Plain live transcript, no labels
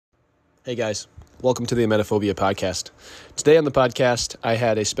Hey guys, welcome to the Emetophobia podcast. Today on the podcast, I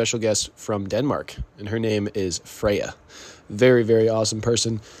had a special guest from Denmark, and her name is Freja. Very, very awesome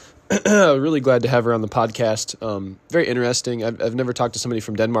person. Really glad to have her on the podcast. Very interesting. I've never talked to somebody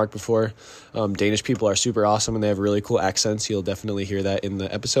from Denmark before. Danish people are super awesome, and they have really cool accents. You'll definitely hear that in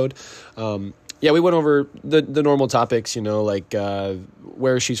the episode. We went over the normal topics, like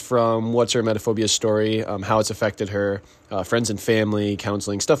where she's from, what's her emetophobia story, how it's affected her, friends and family,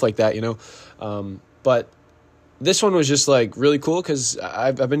 counseling, stuff like that, But this one was just like really cool because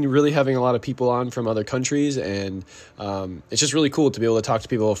I've been really having a lot of people on from other countries, and it's just really cool to be able to talk to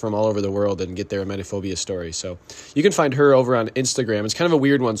people from all over the world and get their emetophobia story. So you can find her over on Instagram. It's kind of a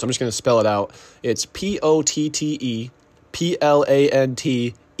weird one, so I'm just going to spell it out. It's POTTEPLANTEVAND.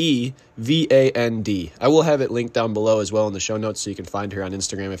 I will have it linked down below as well in the show notes, so you can find her on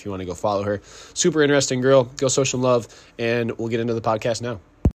Instagram if you want to go follow her. Super interesting girl. Go show some love, and we'll get into the podcast now.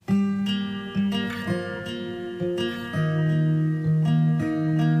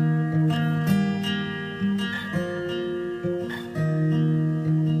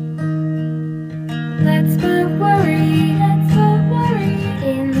 Let's put worry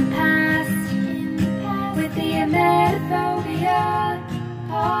in the past with the Emetophobia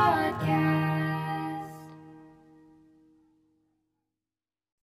podcast.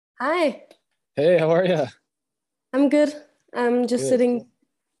 Hi, Hey, how are you? I'm good. I'm just Good. sitting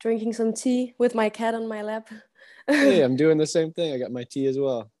drinking some tea with my cat on my lap. Hey, I'm doing the same thing. I got my tea as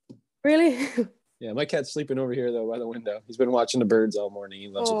well. Really? Yeah, my cat's sleeping over here, though, by the window. He's been watching the birds all morning. He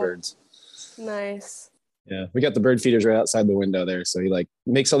loves the Oh. birds. Nice. Yeah, we got the bird feeders right outside the window there. So he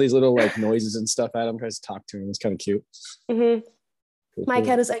makes all these little noises and stuff at him, tries to talk to him. It's kind of cute. Hmm. Cool, My cool.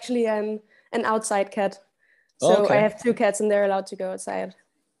 cat is actually an outside cat. Oh, So okay. I have two cats and they're allowed to go outside.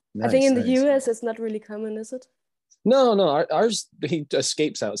 I Nice, think in the nice. US it's not really common, is it? No, ours, he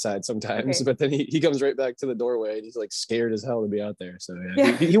escapes outside sometimes, Okay. but then he comes right back to the doorway and he's like scared as hell to be out there. So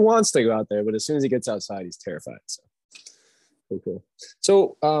Yeah. he wants to go out there, but as soon as he gets outside, he's terrified. So cool.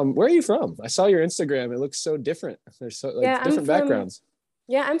 So where are you from? I saw your Instagram. It looks so different. There's so Yeah, different backgrounds.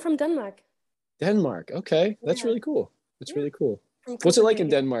 I'm from Denmark. Denmark. Okay. That's Yeah. really cool. That's Yeah. really cool. From What's it like in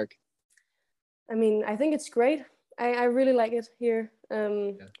Copenhagen. Denmark? I mean, I think it's great. I really like it here. Yeah.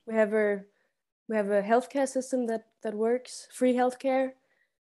 We have a healthcare system that works, free healthcare,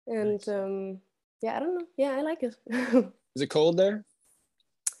 and Nice. I don't know. Yeah, I like it. Is it cold there?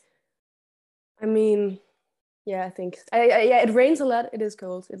 I mean, yeah, I think it rains a lot. It is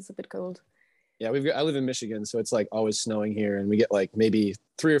cold. It's a bit cold. Yeah, I live in Michigan, so it's like always snowing here, and we get like maybe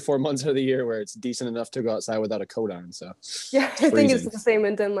 3 or 4 months of the year where it's decent enough to go outside without a coat on. So Yeah, it's I think it's freezing. the same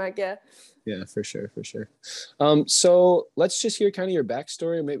in Denmark. Yeah. Yeah, for sure. So let's just hear kind of your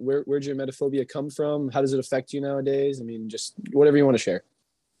backstory. Where'd your emetophobia come from? How does it affect you nowadays? I mean, just whatever you want to share.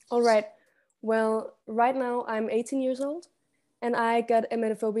 All right. Well, right now I'm 18 years old, and I got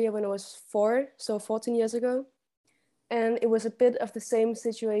emetophobia when I was 4, so 14 years ago. And it was a bit of the same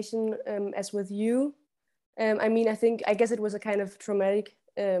situation as with you. I guess it was a kind of traumatic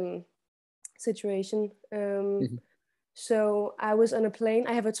situation. Mhm. So I was on a plane.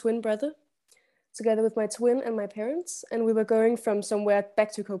 I have a twin brother, together with my twin and my parents, and we were going from somewhere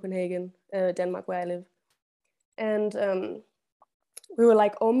back to Copenhagen, Denmark, where I live. And we were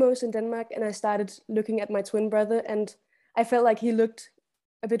like almost in Denmark, and I started looking at my twin brother, and I felt like he looked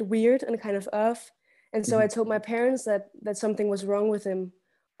a bit weird and kind of off. And so I told my parents that something was wrong with him,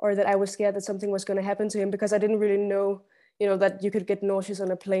 or that I was scared that something was going to happen to him, because I didn't really know, that you could get nauseous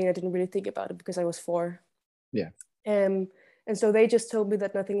on a plane. I didn't really think about it because I was 4. Yeah. And so they just told me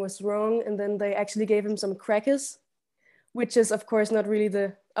that nothing was wrong. And then they actually gave him some crackers, which is, of course, not really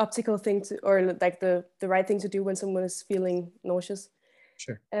the optical thing to, or like the right thing to do when someone is feeling nauseous.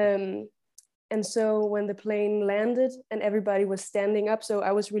 Sure. And so when the plane landed and everybody was standing up, so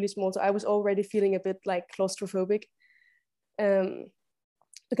I was really small, so I was already feeling a bit like claustrophobic.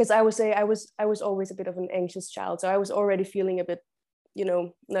 Because I would say I was always a bit of an anxious child, so I was already feeling a bit,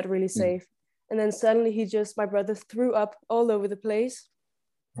 not really safe. And then suddenly my brother threw up all over the place.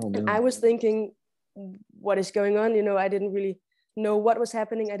 Oh, And no. I was thinking, what is going on? I didn't really know what was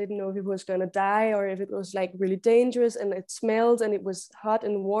happening. I didn't know if he was going to die or if it was like really dangerous, and it smelled and it was hot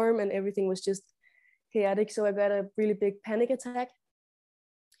and warm and everything was just chaotic. So I got a really big panic attack.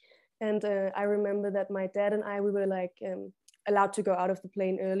 And I remember that my dad and we were like allowed to go out of the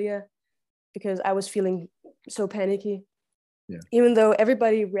plane earlier because I was feeling so panicky. Yeah. Even though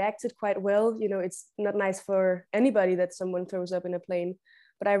everybody reacted quite well, it's not nice for anybody that someone throws up in a plane.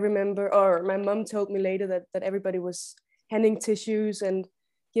 But I remember, or my mom told me later, that everybody was handing tissues and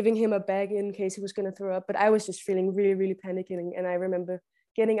giving him a bag in case he was going to throw up. But I was just feeling really, really panicking. And I remember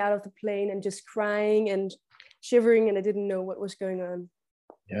getting out of the plane and just crying and shivering, and I didn't know what was going on.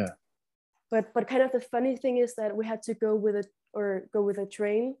 Yeah. But kind of the funny thing is that we had to go with a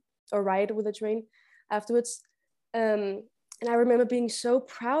train or ride with a train afterwards. And I remember being so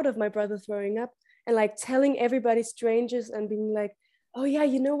proud of my brother throwing up and like telling everybody, strangers, and being like, oh yeah,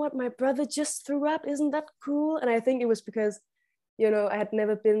 you know what, my brother just threw up, isn't that cool? And I think it was because, you know, I had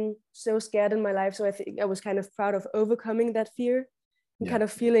never been so scared in my life, so I think I was kind of proud of overcoming that fear and kind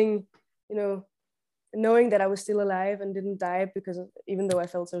of feeling, you know, knowing that I was still alive and didn't die, because even though I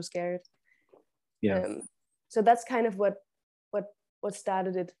felt so scared. So that's kind of what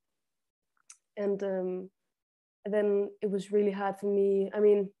started it. And then it was really hard for me. I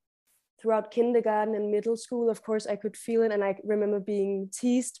mean, throughout kindergarten and middle school, of course, I could feel it. And I remember being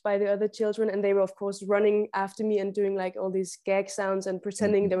teased by the other children, and they were, of course, running after me and doing like all these gag sounds and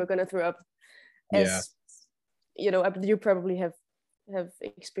pretending they were going to throw up. As you know, you probably have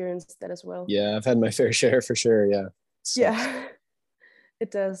experienced that as well. Yeah, I've had my fair share for sure. Yeah. Yeah,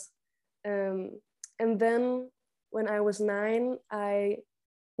 it does. And then when I was 9, I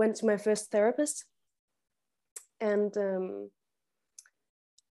went to my first therapist. And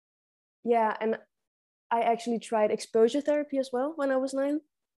and I actually tried exposure therapy as well when I was 9.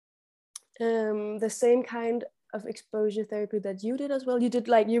 The same kind of exposure therapy that you did as well. You did,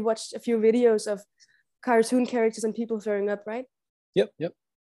 like, you watched a few videos of cartoon characters and people throwing up, right? Yep.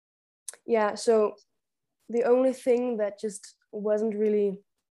 Yeah, so the only thing that just wasn't really,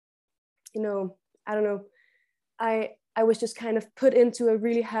 you know, I don't know, I was just kind of put into a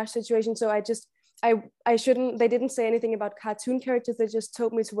really harsh situation. So I shouldn't, they didn't say anything about cartoon characters. They just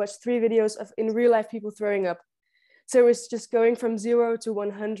told me to watch 3 videos of in real life people throwing up. So it was just going from 0 to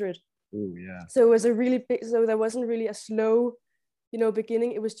 100. Ooh, yeah. So it was a really big, so there wasn't really a slow, you know,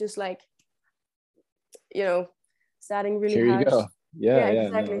 beginning. It was just like, you know, starting really Here harsh. You go. Yeah,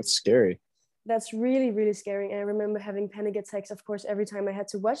 exactly. No, it's scary. That's really, really scary. And I remember having panic attacks, of course, every time I had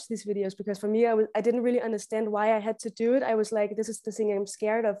to watch these videos, because for me, I didn't really understand why I had to do it. I was like, this is the thing I'm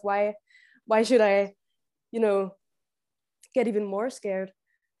scared of. Why should I, you know, get even more scared?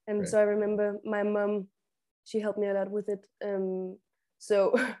 And so I remember my mom, she helped me a lot with it.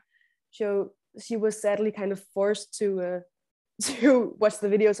 So she was sadly kind of forced to watch the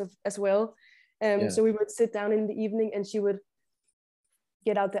videos as well. So we would sit down in the evening, and she would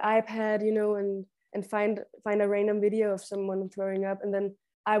get out the iPad, you know, and find a random video of someone throwing up, and then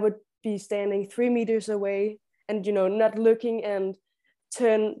I would be standing 3 meters away, and, you know, not looking, and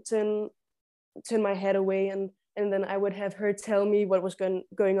turn my head away, and then I would have her tell me what was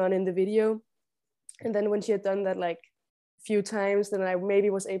going on in the video. And then when she had done that like a few times, then I maybe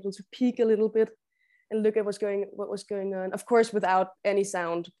was able to peek a little bit and look at what was going on, of course without any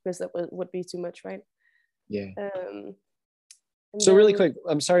sound, because that would be too much, right? So really quick,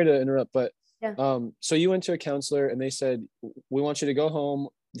 I'm sorry to interrupt, but yeah. So you went to a counselor and they said, we want you to go home,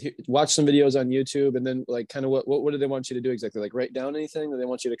 watch some videos on YouTube, and then like kind of what did they want you to do exactly? Like write down anything? Or they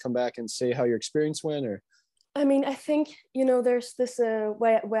want you to come back and say how your experience went? Or I mean, I think, you know, there's this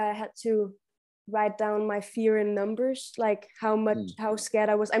where I had to write down my fear in numbers, like how scared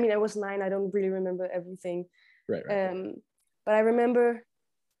I was. I mean, I was 9, I don't really remember everything. Right. But I remember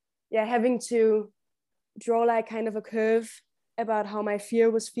having to draw like kind of a curve about how my fear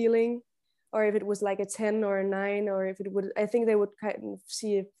was feeling, or if it was like a 10 or a 9, or if it would, I think they would kind of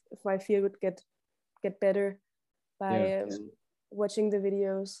see if my fear would get better by watching the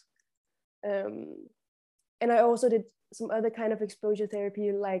videos. And I also did some other kind of exposure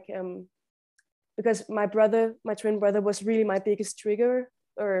therapy, like because my twin brother was really my biggest trigger,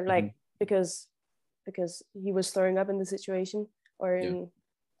 or like because he was throwing up in the situation, or in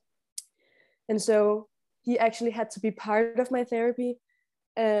and so he actually had to be part of my therapy.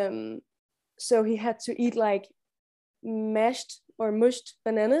 So he had to eat like mashed or mushed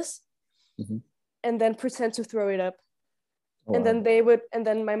bananas and then pretend to throw it up. Oh, and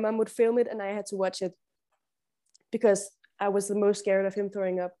then my mom would film it, and I had to watch it, because I was the most scared of him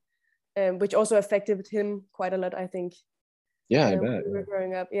throwing up, which also affected him quite a lot, I think. Yeah, I bet. When we were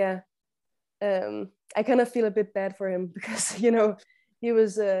growing up, I kind of feel a bit bad for him, because, you know, he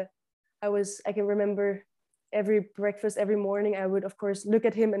was, I can remember every breakfast, every morning, I would, of course, look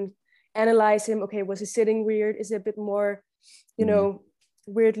at him and analyze him. Okay, was he sitting weird? Is he a bit more, you know,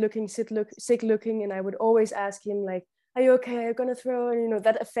 weird looking, sick looking? And I would always ask him, like, are you okay? Are you gonna throw? And, you know,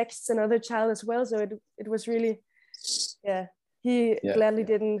 that affects another child as well. So it was really, he gladly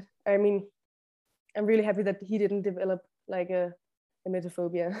didn't. I mean, I'm really happy that he didn't develop like a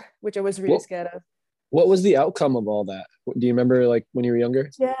emetophobia, which I was really scared of. What was the outcome of all that? Do you remember, like, when you were younger?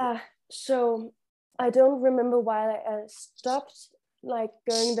 Yeah, so I don't remember why I stopped. like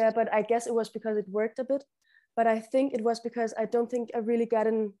going there, but I guess it was because it worked a bit. But I think it was because I don't think I really got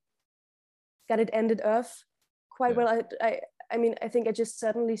it ended off quite well. I mean, I think I just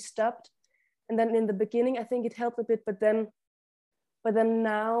suddenly stopped, and then in the beginning I think it helped a bit, but then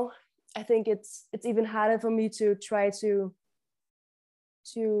now I think it's even harder for me to try to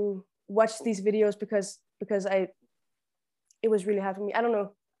watch these videos because it was really hard for me. I don't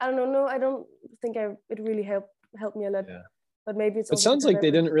know. No, I don't think it really helped me a lot. Yeah. But maybe it's It also sounds like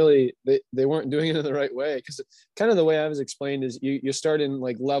they didn't really, they weren't doing it in the right way, because kind of the way I was explained is you start in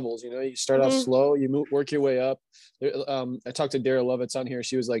like levels, you know, you start off slow, you work your way up. I talked to Dara Lovitz on here.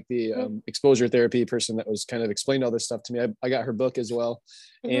 She was like the exposure therapy person that was kind of explained all this stuff to me. I got her book as well.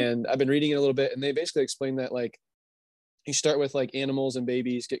 And I've been reading it a little bit, and they basically explained that like, you start with like animals and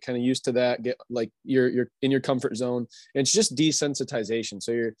babies, get kind of used to that, get like you're in your comfort zone, and it's just desensitization.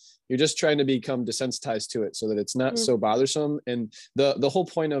 So you're just trying to become desensitized to it so that it's not so bothersome. And the whole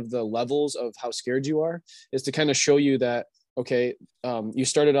point of the levels of how scared you are is to kind of show you that, okay, you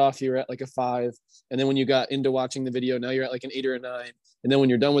started off, you're at like a 5, and then when you got into watching the video, now you're at like an 8 or a 9, and then when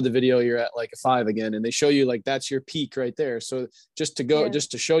you're done with the video, you're at like a 5 again, and they show you like that's your peak right there. So just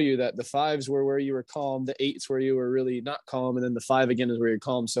to show you that the 5s were where you were calm, the 8s where you were really not calm, and then the 5 again is where you're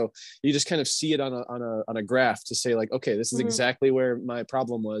calm. So you just kind of see it on a graph to say like, okay, this is exactly where my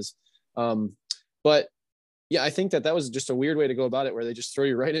problem was. But yeah, I think that was just a weird way to go about it, where they just throw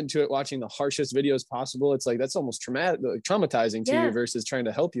you right into it, watching the harshest videos possible. It's like, that's almost traumatizing to you versus trying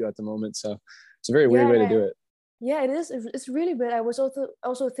to help you at the moment. So it's a very weird way to do it. Yeah, it is. It's really weird. I was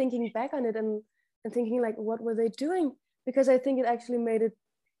also thinking back on it and thinking like, what were they doing? Because I think it actually made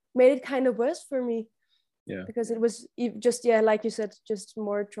it kind of worse for me. Yeah. Because it was just, like you said, just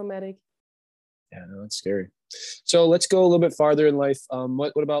more traumatic. Yeah, no, that's scary. So let's go a little bit farther in life.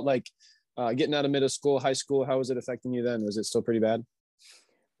 What about like getting out of middle school, high school? How was it affecting you then? Was it still pretty bad?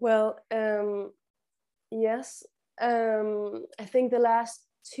 Well, yes. I think the last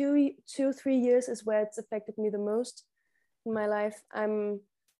 3 years is where it's affected me the most in my life. I've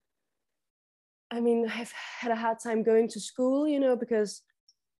had a hard time going to school, you know, because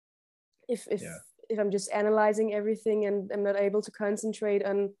if I'm just analyzing everything and I'm not able to concentrate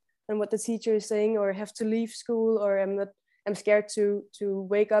on what the teacher is saying, or have to leave school, or I'm scared to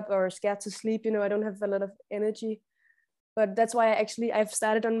wake up, or scared to sleep, you know, I don't have a lot of energy. But that's why I've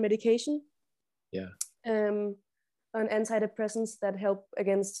started on medication. Yeah. On antidepressants that help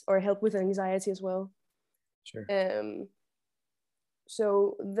with anxiety as well. Sure.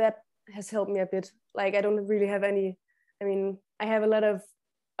 So that has helped me a bit. Like, I don't really have any, I have a lot of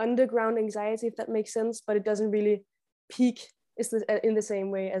underground anxiety, if that makes sense, but it doesn't really peak in the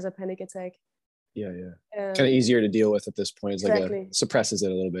same way as a panic attack. Yeah. Kind of easier to deal with at this point. It's exactly. like suppresses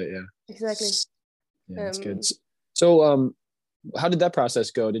it a little bit. Yeah. Exactly. Yeah, that's good. So, how did that process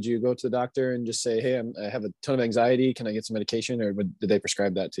go? Did you go to the doctor and just say, hey, I have a ton of anxiety, can I get some medication? Or did they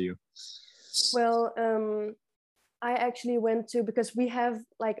prescribe that to you? Well, I actually went to, because we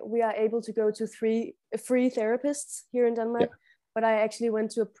are able to go to 3 free therapists here in Denmark, but I actually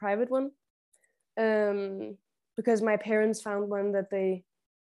went to a private one because my parents found one that they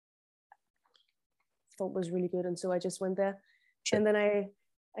thought was really good. And so I just went there. Sure. And then I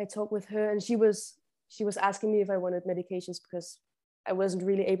talked with her, and she was asking me if I wanted medications, because I wasn't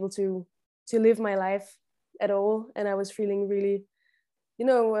really able to live my life at all. And I was feeling really, you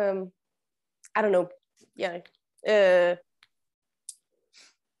know, I don't know. Yeah. I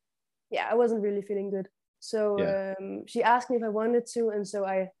wasn't really feeling good. So she asked me if I wanted to. And so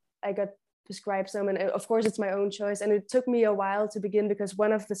I got prescribed some, and of course it's my own choice. And it took me a while to begin, because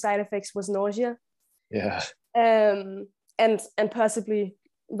one of the side effects was nausea. Yeah. And possibly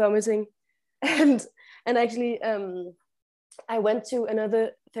vomiting. And actually, I went to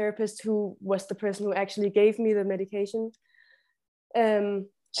another therapist who was the person who actually gave me the medication. I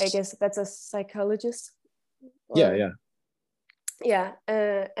guess that's a psychologist. Yeah.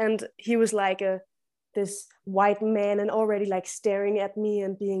 And he was like this white man, and already like staring at me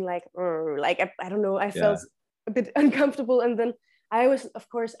and being like I don't know. I felt a bit uncomfortable, and then I was, of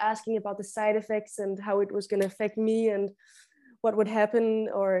course, asking about the side effects and how it was going to affect me, and what would happen,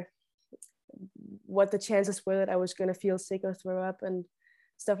 or what the chances were that I was going to feel sick or throw up and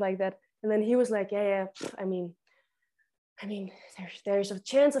stuff like that. And then he was like, I mean, there's a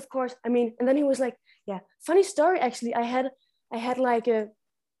chance, of course. And then he was like, funny story, actually. I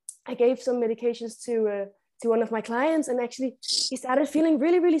gave some medications to one of my clients, and actually he started feeling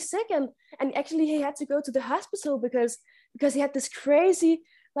really, really sick, and actually he had to go to the hospital because he had this crazy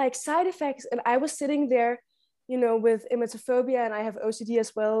like side effects. And I was sitting there, you know, with emetophobia, and I have OCD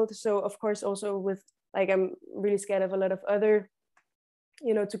as well. So of course also with like, I'm really scared of a lot of other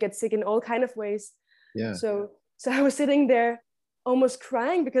to get sick in all kind of ways. Yeah. So I was sitting there almost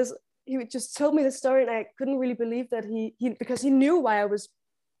crying because he just told me the story, and I couldn't really believe that he because he knew why I was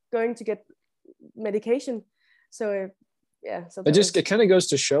going to get medication. So yeah, so it kind of goes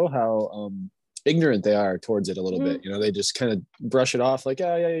to show how ignorant they are towards it a little bit. They just kind of brush it off like,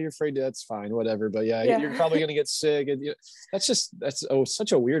 yeah, you're afraid that's fine, whatever, but you're probably going to get sick. And that's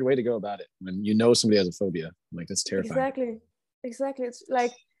such a weird way to go about it when somebody has a phobia. Like, that's terrifying. Exactly. It's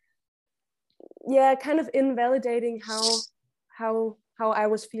like, kind of invalidating how I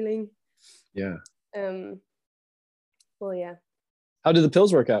was feeling. Yeah. Well, yeah. How did the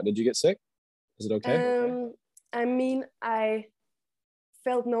pills work out? Did you get sick? Is it okay? I mean, I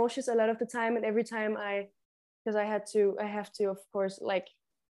felt nauseous a lot of the time, and every time because I have to, of course, like,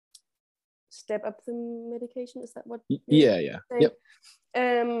 step up the medication. Is that what? Yeah. Yep.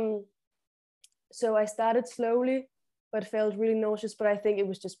 So I started slowly, but felt really nauseous. But I think it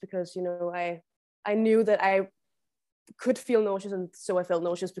was just because I knew that I could feel nauseous, and so I felt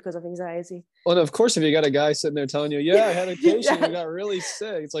nauseous because of anxiety. Well, and of course, if you got a guy sitting there telling you, I had a patient who got really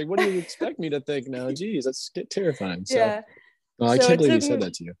sick, it's like, what do you expect me to think now? Geez, that's terrifying. So, I can't believe he said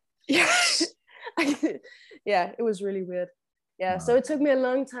that to you. Yeah, it was really weird. Yeah, wow. So it took me a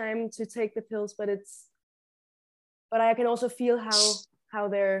long time to take the pills, but I can also feel how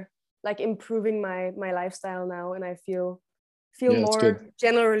they're like improving my lifestyle now, and I feel more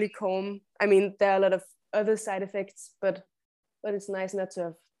generally calm. I mean, there are a lot of other side effects, but it's nice not to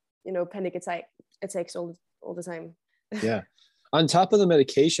have panic attacks all the time. Yeah. On top of the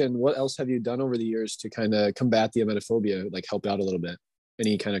medication, what else have you done over the years to kind of combat the emetophobia, like help out a little bit?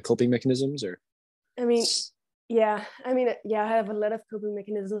 Any kind of coping mechanisms? Or I have a lot of coping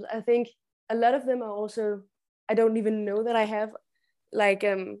mechanisms. I think a lot of them are also, I don't even know that I have, like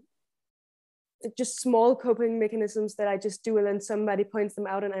just small coping mechanisms that I just do, and then somebody points them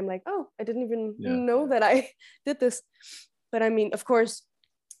out and I'm like, oh, I didn't even know that I did this. But I mean, of course,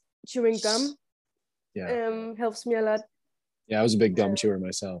 chewing gum helps me a lot. Yeah, I was a big gum chewer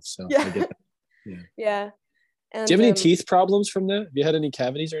myself, so I get that. Yeah. And, do you have any teeth problems from that? Have you had any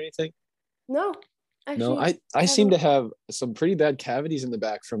cavities or anything? No. Actually, no, I seem to have some pretty bad cavities in the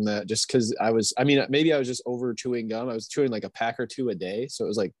back from that, just because maybe I was just over chewing gum. I was chewing like a pack or two a day. So it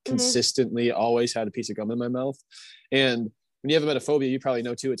was like consistently always had a piece of gum in my mouth. And when you have emetophobia, you probably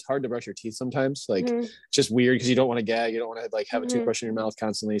know too, it's hard to brush your teeth sometimes. Like it's just weird because you don't want to gag. You don't want to like have a toothbrush in your mouth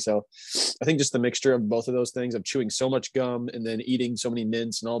constantly. So I think just the mixture of both of those things, of chewing so much gum and then eating so many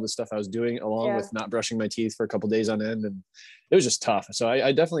mints and all the stuff I was doing, along with not brushing my teeth for a couple of days on end. And it was just tough. So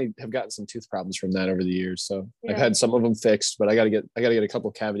I definitely have gotten some tooth problems from that over the years. So I've had some of them fixed, but I got to get a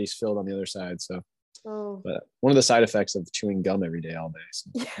couple of cavities filled on the other side. So, but one of the side effects of chewing gum every day all day. So,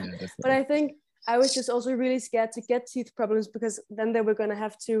 definitely. But I think I was just also really scared to get teeth problems, because then they were going to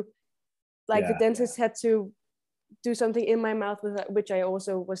have to, like the dentist had to do something in my mouth with that, which I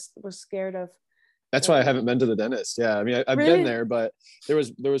also was scared of. That's why I haven't been to the dentist. Yeah. I mean, I've been there, but there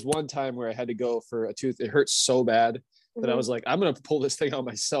was one time where I had to go for a tooth. It hurt so bad that I was like, I'm going to pull this thing out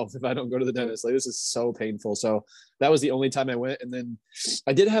myself if I don't go to the dentist. Like, this is so painful. So that was the only time I went. And then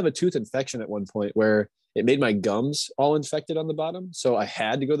I did have a tooth infection at one point where it made my gums all infected on the bottom. So I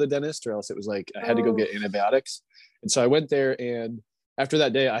had to go to the dentist, or else it was like I had to go get antibiotics. And so I went there, and after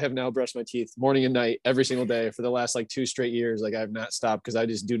that day, I have now brushed my teeth morning and night every single day for the last like 2 straight years. Like, I have not stopped, because I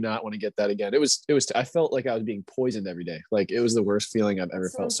just do not want to get that again. I felt like I was being poisoned every day. Like, it was the worst feeling I've ever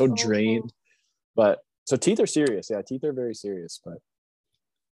felt. So drained. But so teeth are serious. Yeah, teeth are very serious. But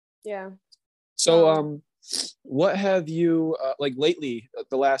so what have you like lately,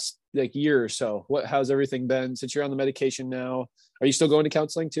 the last like year or so, how's everything been since you're on the medication now? Are you still going to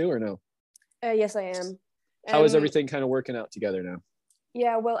counseling too, or no? Yes, I am. How is everything kind of working out together now?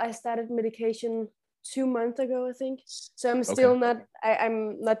 Yeah, well, I started medication 2 months ago, I think. So I'm still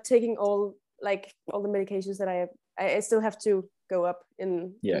I'm not taking all the medications that I have. I still have to go up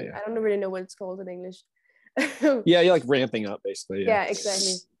in I don't really know what it's called in English. You're like ramping up basically. Yeah,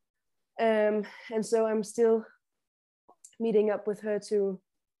 exactly. And so I'm still meeting up with her to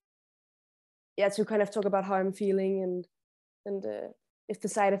kind of talk about how I'm feeling, and if the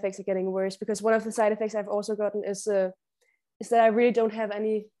side effects are getting worse, because one of the side effects I've also gotten is that I really don't have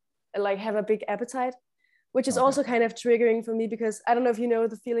have a big appetite, which is also kind of triggering for me, because I don't know if you know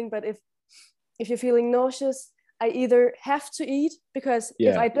the feeling, but if you're feeling nauseous, I either have to eat, because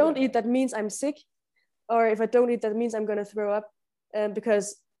if I don't eat, that means I'm sick, or if I don't eat, that means I'm going to throw up,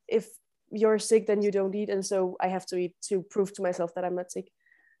 because if you're sick, then you don't eat, and so I have to eat to prove to myself that I'm not sick.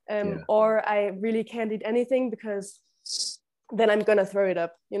 Or I really can't eat anything, because then I'm gonna throw it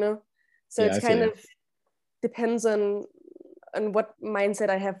up, So it's kind of depends on and what mindset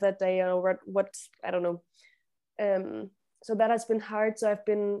I have that day, or what I don't know. So that has been hard. So I've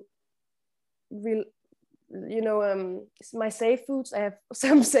been real, my safe foods. I have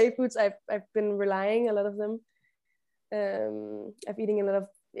some safe foods. I've been relying a lot of them. I've eating a lot of,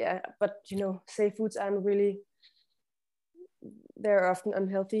 but safe foods aren't really. They're often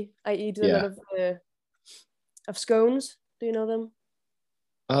unhealthy. I eat a lot of scones. Do you know them?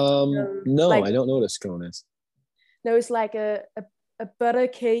 No, like, I don't know what a scone is. No, it's like a butter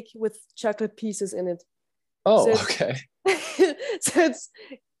cake with chocolate pieces in it. Oh, so okay. So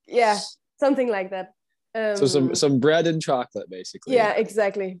it's something like that. So some bread and chocolate, basically. Yeah,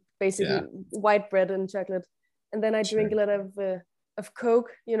 exactly. Basically, white bread and chocolate, and then I drink a lot of Coke.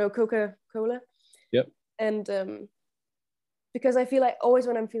 Coca-Cola. Yep. And because I feel like always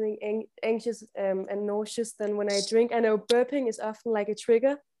when I'm feeling anxious and nauseous, then when I drink, I know burping is often like a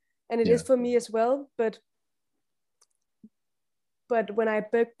trigger, and it is for me as well. But when I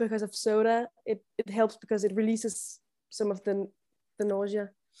burp because of soda, it helps because it releases some of the nausea.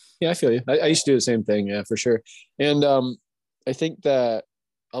 Yeah, I feel you. I used to do the same thing, for sure. And I think that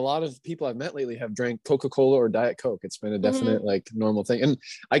a lot of people I've met lately have drank Coca-Cola or Diet Coke. It's been a definite like normal thing. And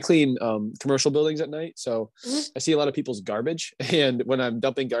I clean commercial buildings at night, so I see a lot of people's garbage. And when I'm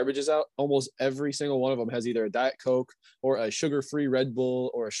dumping garbages out, almost every single one of them has either a Diet Coke or a sugar-free Red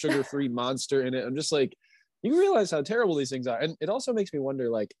Bull or a sugar-free Monster in it. I'm just like, you realize how terrible these things are. And it also makes me wonder,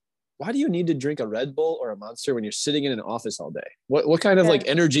 like, why do you need to drink a Red Bull or a Monster when you're sitting in an office all day? What kind of like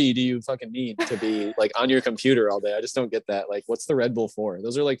energy do you fucking need to be like on your computer all day? I just don't get that. Like, what's the Red Bull for?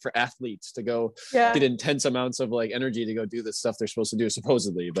 Those are like for athletes to go get intense amounts of like energy to go do the stuff they're supposed to do,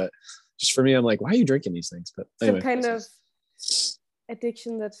 supposedly. But just for me, I'm like, why are you drinking these things? But anyway. Some kind of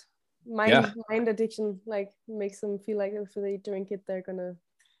addiction, that mind addiction, like makes them feel like if they drink it, they're gonna.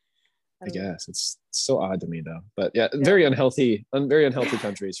 I guess it's so odd to me though, but very unhealthy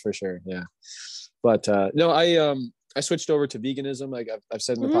countries for sure. Yeah. But no, I switched over to veganism. Like I've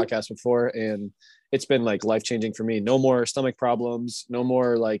said in the podcast before, and it's been like life-changing for me. No more stomach problems, no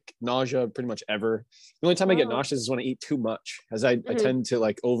more like nausea pretty much ever. The only time I get nauseous is when I eat too much, as I tend to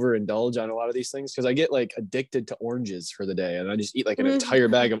like overindulge on a lot of these things, because I get like addicted to oranges for the day, and I just eat like an entire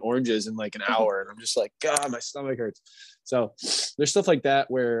bag of oranges in like an hour, and I'm just like, God, my stomach hurts. So there's stuff like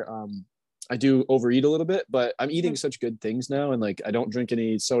that where I do overeat a little bit, but I'm eating such good things now. And like, I don't drink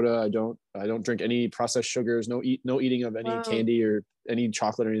any soda. I don't drink any processed sugars, no eating of any candy or any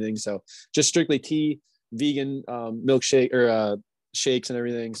chocolate or anything. So just strictly tea, vegan, milkshake or shakes and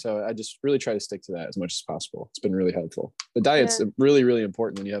everything. So I just really try to stick to that as much as possible. It's been really helpful. The diet's really, really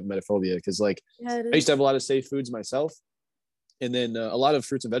important when you have emetophobia, because like I used to have a lot of safe foods myself. And then a lot of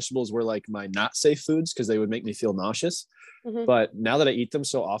fruits and vegetables were like my not safe foods because they would make me feel nauseous. But now that I eat them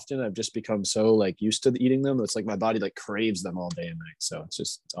so often, I've just become so like used to eating them. It's like my body like craves them all day and night. So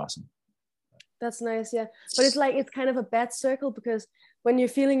it's awesome. That's nice. Yeah. But it's like, it's kind of a bad circle, because when you're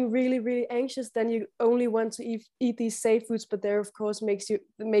feeling really, really anxious, then you only want to eat these safe foods, but they're of course make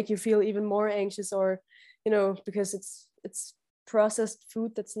you feel even more anxious, or, because it's processed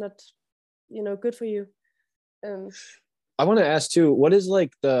food that's not, good for you. I want to ask too, what is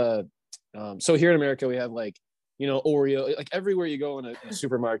like the, so here in America, we have like, Oreo, like everywhere you go in a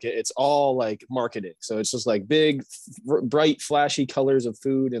supermarket, it's all like marketing. So it's just like big, bright, flashy colors of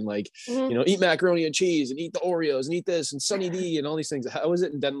food, and like, eat macaroni and cheese and eat the Oreos and eat this and Sunny D and all these things. How is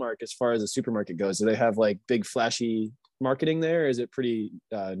it in Denmark as far as the supermarket goes? Do they have like big, flashy marketing there? Or is it pretty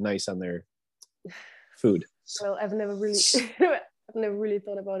nice on their food? Well, I've never really,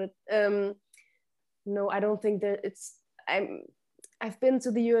 thought about it. No, I don't think that I've been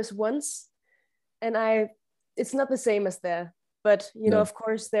to the US once, and it's not the same as there, but of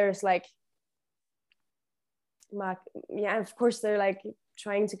course there's like of course they're like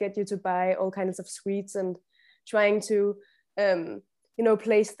trying to get you to buy all kinds of sweets, and trying to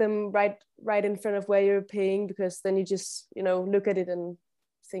place them right in front of where you're paying, because then you just look at it and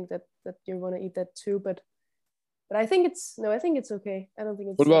think that you want to eat that too. But I think it's okay. I don't think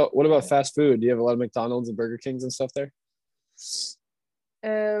it's. What about fast food? Do you have a lot of McDonald's and Burger Kings and stuff there?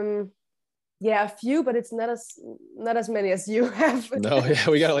 Yeah, a few, but it's not as many as you have. No, yeah,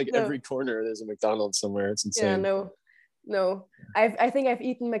 we got like every corner there's a McDonald's somewhere. It's insane. Yeah, no. I think I've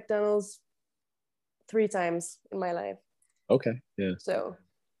eaten McDonald's 3 times in my life. Okay, yeah. So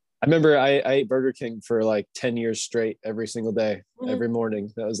I remember I ate Burger King for like 10 years straight, every single day, every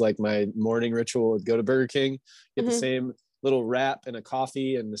morning. That was like my morning ritual. Would go to Burger King, get the same little wrap and a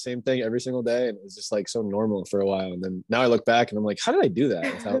coffee and the same thing every single day, and it was just like so normal for a while. And then now I look back and I'm like, how did I do that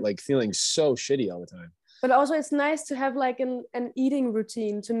without like feeling so shitty all the time? But also it's nice to have like an eating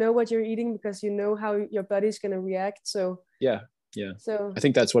routine, to know what you're eating, because you know how your body's going to react. So Yeah. so I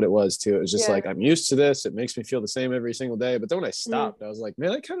think that's what it was too. It was just yeah. like, I'm used to this. It makes me feel the same every single day. But then when I stopped, I was like,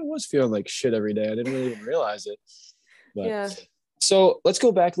 man, I kind of was feeling like shit every day. I didn't really even realize it. But Yeah. so let's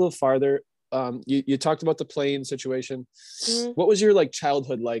go back a little farther. You talked about the plane situation. What was your like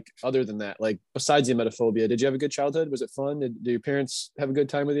childhood like other than that? Like besides the emetophobia, did you have a good childhood? Was it fun? Did your parents have a good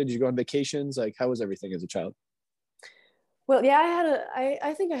time with you? Did you go on vacations? Like how was everything as a child? Well, yeah,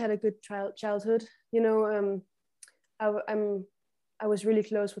 I think I had a good childhood. You know, I was really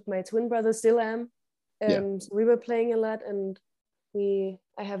close with my twin brother, still am. Yeah. So we were playing a lot, and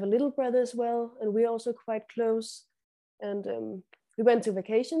I have a little brother as well, and we're also quite close. And we went to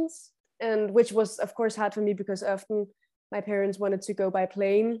vacations, and which was of course hard for me, because often my parents wanted to go by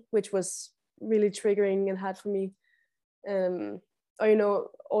plane, which was really triggering and hard for me. Or you know,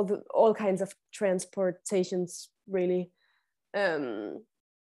 all kinds of transportations really.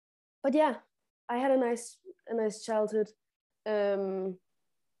 But yeah, I had a nice childhood.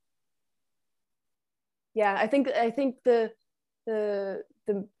 Yeah, I think the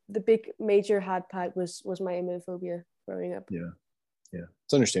big major hard part was my emetophobia growing up. Yeah.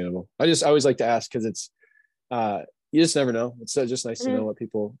 It's understandable. I always like to ask because it's you just never know. It's just nice to know what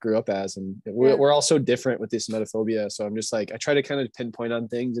people grew up as, and we're all so different with this emetophobia. So I'm just like, I try to kind of pinpoint on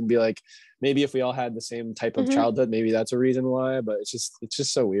things and be like, maybe if we all had the same type of childhood, maybe that's a reason why. But it's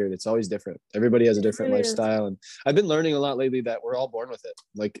just so weird. It's always different. Everybody has a different lifestyle, and I've been learning a lot lately that we're all born with it.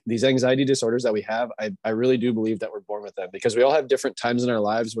 Like these anxiety disorders that we have, I really do believe that we're born with them, because we all have different times in our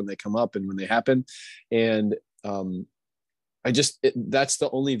lives when they come up and when they happen, and that's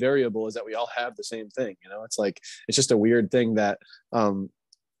the only variable, is that we all have the same thing. You know, it's like, it's just a weird thing that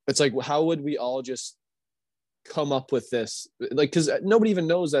it's like, how would we all just come up with this? Like, because nobody even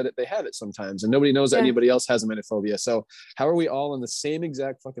knows that they have it sometimes, and nobody knows that anybody else has emetophobia. So how are we all on the same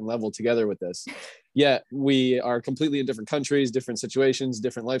exact fucking level together with this? Yet we are completely in different countries, different situations,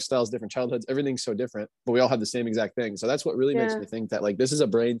 different lifestyles, different childhoods. Everything's so different, but we all have the same exact thing. So that's what really makes me think that like this is a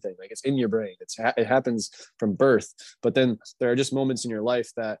brain thing. Like it's in your brain. It happens from birth, but then there are just moments in your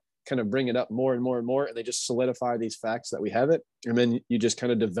life that kind of bring it up more and more and more, and they just solidify these facts that we have it, and then you just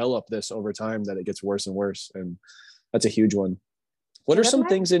kind of develop this over time that it gets worse and worse, and that's a huge one. What are some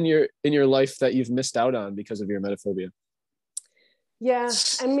things in your life that you've missed out on because of your emetophobia? Yeah,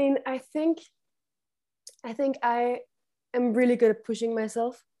 I mean, I think I am really good at pushing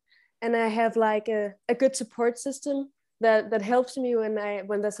myself, and I have like a good support system that helps me when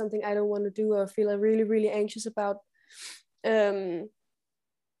there's something I don't want to do or feel really, really anxious about.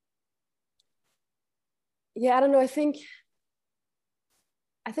 Yeah, I don't know. I think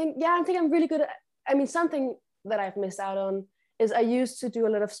I'm really good at, I mean, something that I've missed out on is I used to do a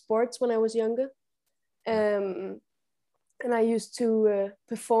lot of sports when I was younger. And I used to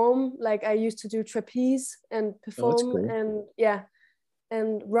perform, like I used to do trapeze and perform, and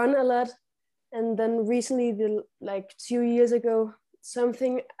and run a lot. And then recently, like 2 years ago,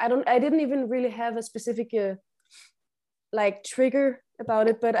 I didn't even really have a specific like trigger about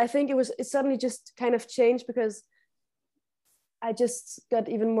it, but I think it suddenly just kind of changed, because I just got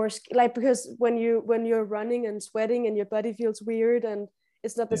even more like, because when you're running and sweating and your body feels weird, and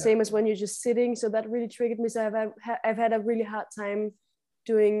it's not the same as when you're just sitting. So that really triggered me. So I've had a really hard time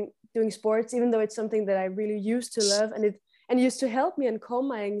doing sports, even though it's something that I really used to love, and used to help me and calm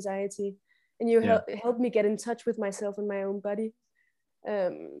my anxiety, and help me get in touch with myself and my own body.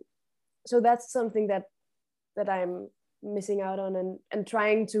 So that's something that I'm missing out on and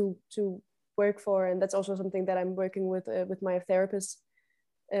trying to work for, and that's also something that I'm working with my therapist.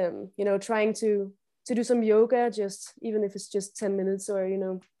 You know, trying to do some yoga, just even if it's just 10 minutes, or you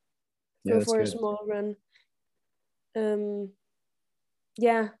know, go for a small run.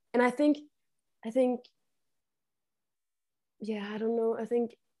 Yeah, and I think yeah, I don't know,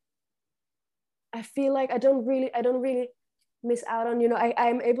 I feel like I don't really miss out on, you know,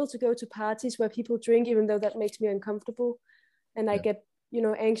 I'm able to go to parties where people drink, even though that makes me uncomfortable, and I get, you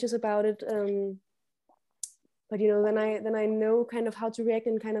know, anxious about it. But you know, then I know kind of how to react,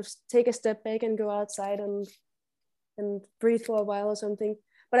 and kind of take a step back and go outside and breathe for a while or something.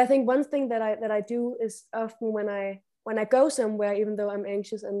 But I think one thing that I do is often when I go somewhere, even though I'm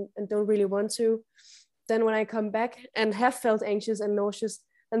anxious and don't really want to, then when I come back and have felt anxious and nauseous,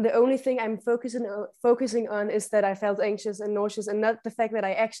 and the only thing I'm focusing on is that I felt anxious and nauseous, and not the fact that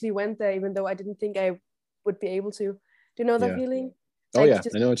I actually went there, even though I didn't think I would be able to. Do you know that feeling? Oh, like,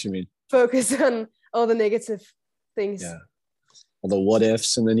 I know what you mean. Focus on all the negative things. Yeah. all the what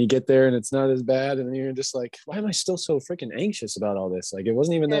ifs, and then you get there and it's not as bad, and then you're just like, why am I still so freaking anxious about all this? Like, it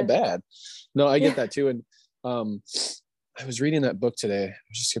wasn't even that bad. No, I get that too. And I was reading that book today. I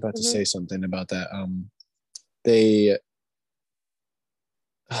was just about to say something about that.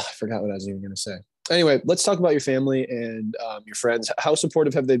 I forgot what I was even going to say. Anyway, let's talk about your family and your friends. How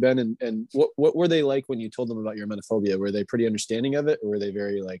supportive have they been? And what were they like when you told them about your emetophobia? Were they pretty understanding of it? Or were they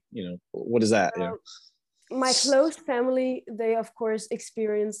very like, what is that? My close family, they of course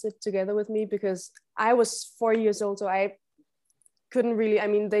experienced it together with me because I was 4 years old. So I couldn't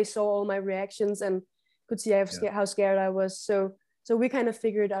really, they saw all my reactions and could see how scared I was. So we kind of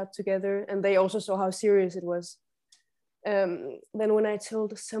figured it out together, and they also saw how serious it was. Then when I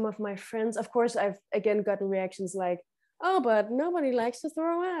told some of my friends, of course, I've again gotten reactions like, oh, but nobody likes to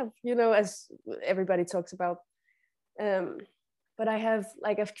throw up, as everybody talks about. But I have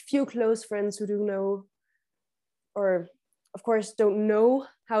like a few close friends who do know, or of course don't know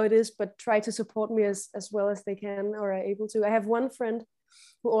how it is, but try to support me as well as they can or are able to. I have one friend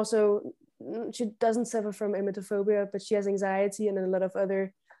who also, she doesn't suffer from emetophobia, but she has anxiety and a lot of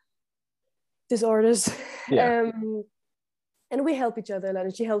other disorders. Yeah. And we help each other a lot,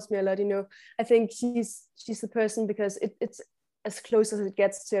 and she helps me a lot. I think she's the person, because it's as close as it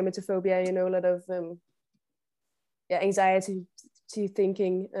gets to emetophobia. A lot of anxiety to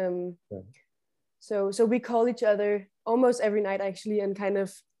thinking. So we call each other almost every night actually, and kind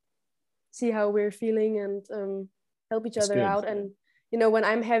of see how we're feeling and help each other out. And when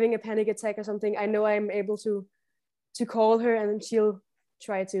I'm having a panic attack or something, I know I'm able to call her, and she'll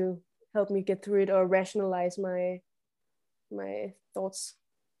try to help me get through it or rationalize my thoughts.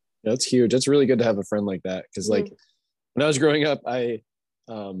 That's huge. That's really good to have a friend like that, because like when I was growing up, I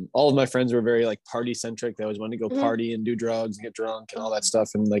all of my friends were very like party centric. They always wanted to go party and do drugs and get drunk and all that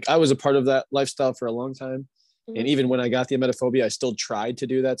stuff, and like I was a part of that lifestyle for a long time. And even when I got the emetophobia, I still tried to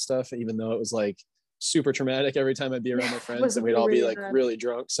do that stuff, even though it was like super traumatic every time I'd be around my friends and we'd all be like really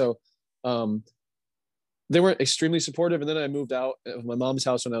drunk. So they weren't extremely supportive. And then I moved out of my mom's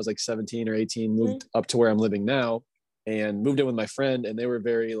house when I was like 17 or 18, moved up to where I'm living now, and moved in with my friend. And they were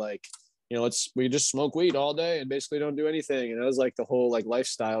very like, we just smoke weed all day and basically don't do anything. And that was like the whole like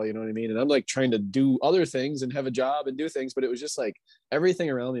lifestyle, you know what I mean? And I'm like trying to do other things and have a job and do things, but it was just like everything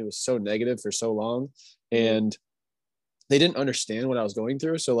around me was so negative for so long. And they didn't understand what I was going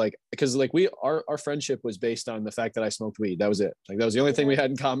through. So like, because like our friendship was based on the fact that I smoked weed. That was it. Like that was the only thing we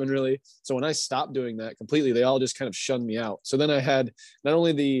had in common, really. So when I stopped doing that completely, they all just kind of shunned me out. So then I had not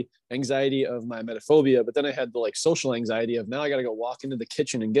only the anxiety of my emetophobia, but then I had the like social anxiety of now I got to go walk into the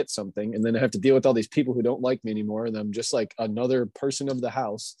kitchen and get something. And then I have to deal with all these people who don't like me anymore. And I'm just like another person of the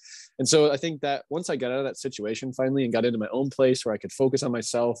house. And so I think that once I got out of that situation finally and got into my own place where I could focus on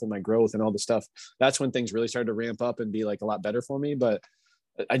myself and my growth and all the stuff, that's when things really started to ramp up and be like a lot better for me. But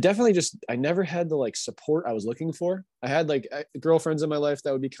I definitely I never had the like support I was looking for. I had like girlfriends in my life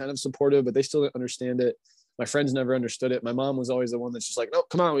that would be kind of supportive, but they still didn't understand it. My friends never understood it. My mom was always the one that's just like, no,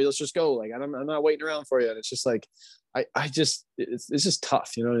 come on, let's just go. Like, I'm not waiting around for you. And it's just like, it's just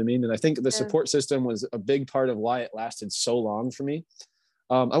tough. You know what I mean? And I think the support system was a big part of why it lasted so long for me.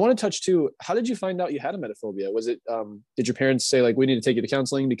 I want to touch too, how did you find out you had emetophobia? Was it, did your parents say like, we need to take you to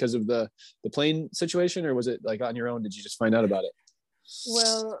counseling because of the plane situation, or was it like on your own? Did you just find out about it?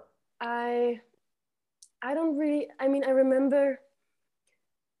 Well, I don't really, I remember,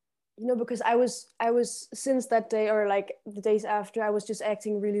 because I was since that day, or like the days after, I was just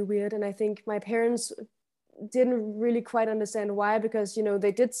acting really weird. And I think my parents didn't really quite understand why, because,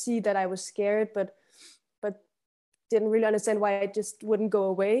 they did see that I was scared, but didn't really understand why it just wouldn't go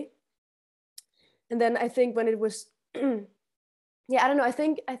away. And then I think when it was, I don't know. I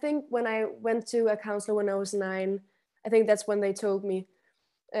think when I went to a counselor when I was 9, I think that's when they told me.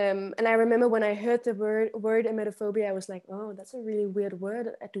 And I remember when I heard the word emetophobia, I was like, oh, that's a really weird word.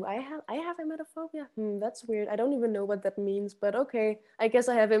 Do I have emetophobia? That's weird. I don't even know what that means, but okay, I guess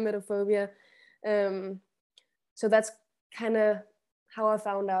I have emetophobia. So that's kind of how I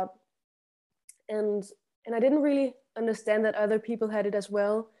found out. And I didn't really understand that other people had it as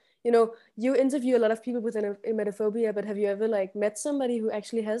well. You interview a lot of people with emetophobia, but have you ever like met somebody who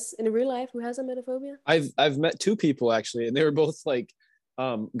actually has in real life who has emetophobia? I've met 2 people actually, and they were both like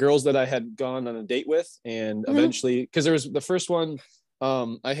girls that I had gone on a date with, and eventually, because there was the first one,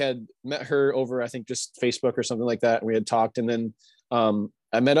 I had met her over, I think just Facebook or something like that, and we had talked, and then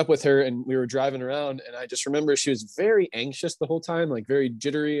I met up with her and we were driving around, and I just remember she was very anxious the whole time, like very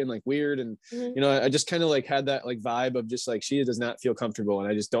jittery and like weird. And, Mm-hmm. you know, I just kind of like had that like vibe of just like, she does not feel comfortable. And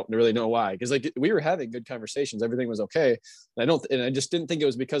I just don't really know why. Cause like we were having good conversations. Everything was okay. And I just didn't think it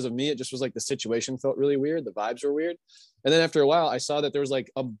was because of me. It just was like the situation felt really weird. The vibes were weird. And then after a while, I saw that there was like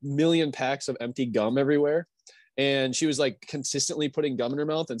a million packs of empty gum everywhere. And she was like consistently putting gum in her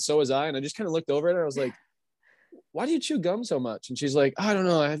mouth. And so was I. And I just kind of looked over at her. I was like, why do you chew gum so much? And she's like, I don't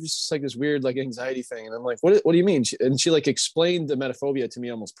know. I have just like this weird like anxiety thing. And I'm like, what do you mean? And she like explained the emetophobia to me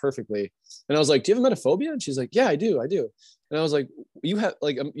almost perfectly. And I was like, do you have emetophobia? And she's like, yeah, I do. And I was like, you have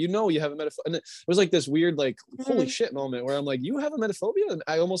like, you have a emetophobia. And it was like this weird, like, holy shit moment where I'm like, you have a emetophobia? And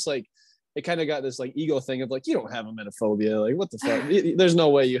I almost like, it kind of got this like ego thing of like, you don't have a emetophobia. Like, what the fuck? There's no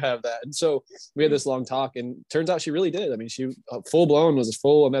way you have that. And so we had this long talk, and turns out she really did. I mean, she full blown was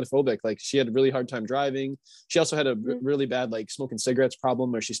full emetophobic. Like, she had a really hard time driving. She also had a really bad like smoking cigarettes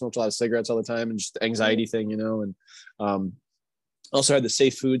problem, where she smoked a lot of cigarettes all the time, and just the anxiety thing, you know. And also had the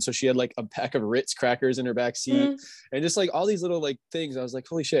safe food, so she had like a pack of Ritz crackers in her back seat, and just like all these little like things. I was like,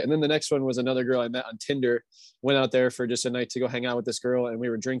 holy shit. And then the next one was another girl I met on Tinder. Went out there for just a night to go hang out with this girl, and we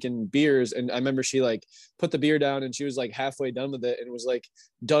were drinking beers. And I remember she like put the beer down, and she was like halfway done with it, and was like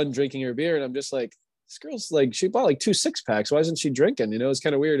done drinking her beer. And I'm just like, this girl's like, she bought like 2 6-packs. Why isn't she drinking? You know, it's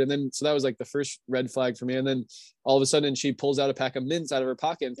kind of weird. And then, so that was like the first red flag for me. And then all of a sudden she pulls out a pack of mints out of her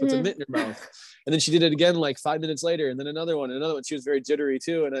pocket and puts a mint in her mouth. And then she did it again, like 5 minutes later, and then another one. She was very jittery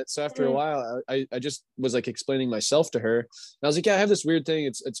too. And so after a while, I just was like explaining myself to her. And I was like, yeah, I have this weird thing.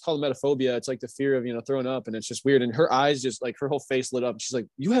 It's called emetophobia. It's like the fear of, you know, throwing up, and it's just weird. And her eyes just like, her whole face lit up. She's like,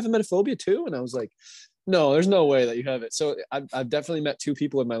 you have emetophobia too? And I was like, no, there's no way that you have it. So I've definitely met 2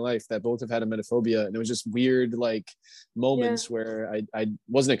 people in my life that both have had emetophobia, and it was just weird, like moments where I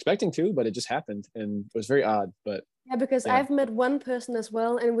wasn't expecting to, but it just happened, and it was very odd. But yeah, because I've met one person as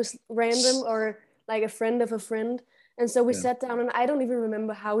well, and it was random, or like a friend of a friend. And so we sat down, and I don't even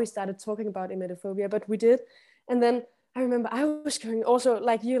remember how we started talking about emetophobia, but we did. And then I remember I was going also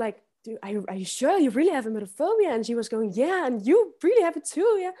like you, like, dude, are you sure you really have emetophobia? And she was going, yeah, and you really have it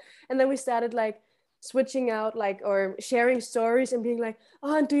too, yeah. And then we started like switching out, like, or sharing stories and being like,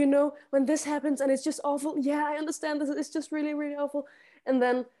 oh, and do you know when this happens and it's just awful? Yeah, I understand this. It's just really, really awful. And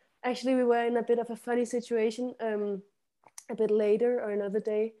then actually we were in a bit of a funny situation a bit later, or another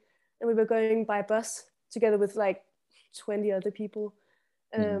day, and we were going by bus together with like 20 other people.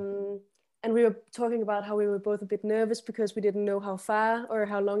 And we were talking about how we were both a bit nervous because we didn't know how far or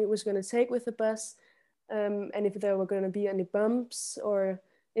how long it was going to take with the bus, and if there were going to be any bumps, or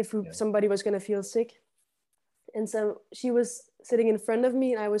if somebody was going to feel sick. And so she was sitting in front of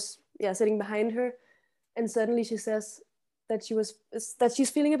me, and I was sitting behind her. And suddenly she says that she's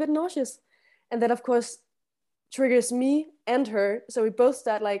feeling a bit nauseous. And that, of course, triggers me and her. So we both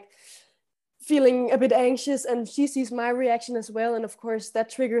start like feeling a bit anxious, and she sees my reaction as well. And of course that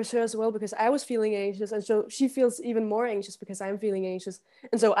triggers her as well, because I was feeling anxious. And so she feels even more anxious because I'm feeling anxious.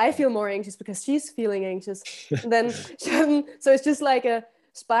 And so I feel more anxious because she's feeling anxious. And then, so it's just like a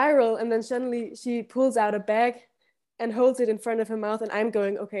spiral. And then suddenly she pulls out a bag and holds it in front of her mouth. And I'm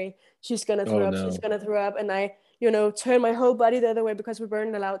going, okay, she's going to throw up. No. She's going to throw up. And I, turn my whole body the other way, because we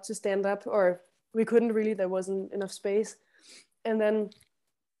weren't allowed to stand up, or we couldn't really, there wasn't enough space. And then,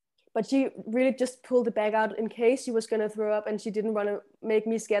 but she really just pulled the bag out in case she was going to throw up, and she didn't want to make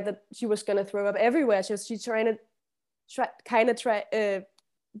me scared that she was going to throw up everywhere. She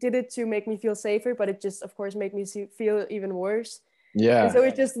did it to make me feel safer, but it just, of course, made me feel even worse. Yeah. And so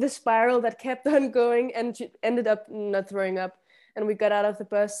it's just this spiral that kept on going, and she ended up not throwing up. And we got out of the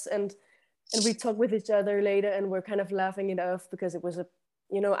bus, and we talked with each other later, and we're kind of laughing it off, because it was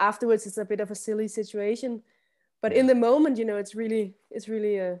afterwards it's a bit of a silly situation. But in the moment, it's really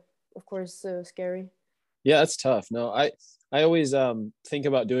of course, scary. Yeah, that's tough. No, I always think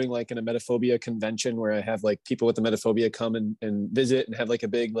about doing like an emetophobia convention, where I have like people with emetophobia come and visit, and have like a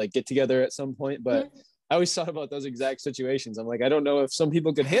big like get together at some point. But I always thought about those exact situations. I'm like, I don't know if some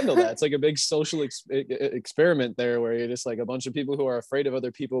people could handle that. It's like a big social experiment there, where you're just like a bunch of people who are afraid of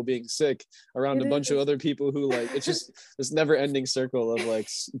other people being sick around a bunch of other people who, like, it's just this never ending circle of like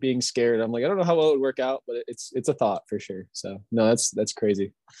being scared. I'm like, I don't know how well it would work out, but it's a thought for sure. So no, that's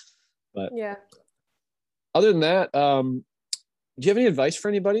crazy. But yeah, other than that, do you have any advice for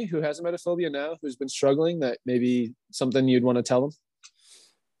anybody who has emetophobia now, who's been struggling, that maybe something you'd want to tell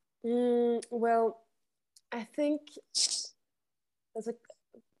them? Well, I think that's a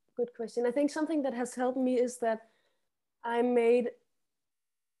good question. I think something that has helped me is that I made,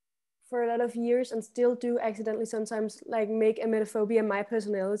 for a lot of years, and still do accidentally sometimes, like make emetophobia my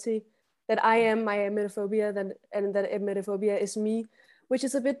personality, that I am my emetophobia, and that emetophobia is me, which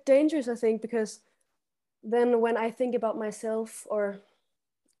is a bit dangerous, I think, because then when I think about myself, or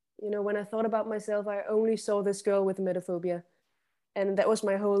when I thought about myself, I only saw this girl with emetophobia, and that was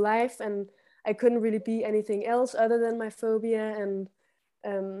my whole life, and I couldn't really be anything else other than my phobia. And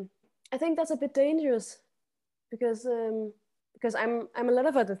I think that's a bit dangerous because I'm a lot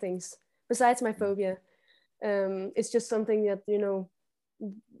of other things besides my phobia. It's just something that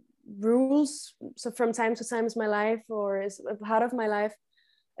rules so from time to time is my life, or is a part of my life.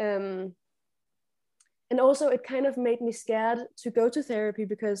 And also it kind of made me scared to go to therapy,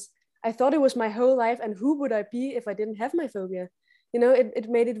 because I thought it was my whole life, and who would I be if I didn't have my phobia? It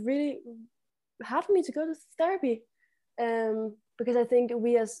made it really hard for me to go to therapy, because I think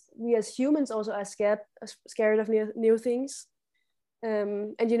we as humans also are scared of new things.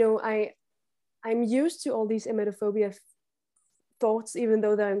 And I'm used to all these emetophobia thoughts, even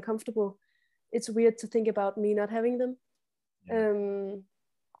though they're uncomfortable. It's weird to think about me not having them. Yeah.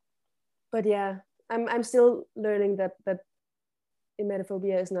 But yeah, I'm still learning that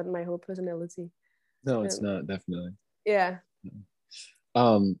emetophobia is not my whole personality. No, it's not, definitely. Yeah.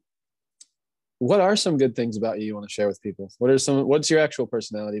 What are some good things about you want to share with people? What's your actual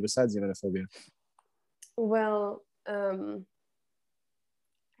personality besides the emetophobia? Well, I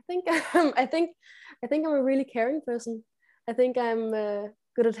think I'm a really caring person. I think I'm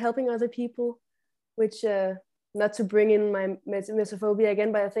good at helping other people, which not to bring in my emetophobia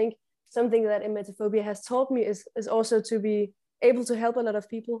again, but I think something that emetophobia has taught me is also to be able to help a lot of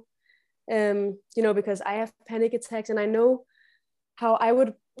people. Because I have panic attacks, and I know how I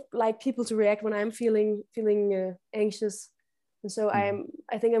would like people to react when I'm feeling anxious, and so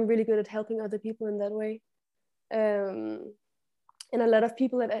I think I'm really good at helping other people in that way. And a lot of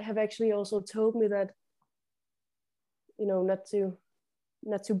people that have actually also told me that, not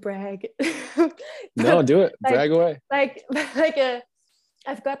to brag. No, do it. Brag away.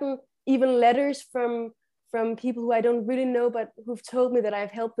 I've gotten even letters from people who I don't really know, but who've told me that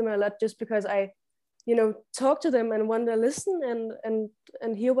I've helped them a lot, just because I talk to them and want to listen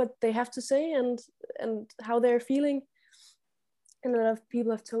and hear what they have to say and how they're feeling. And a lot of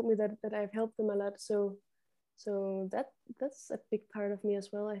people have told me that I've helped them a lot. So that's a big part of me as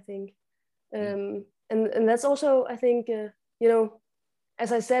well, I think. And that's also, I think,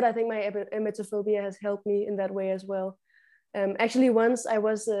 as I said, I think my emetophobia has helped me in that way as well. Actually, once I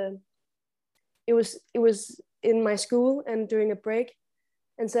was, it was in my school, and during a break,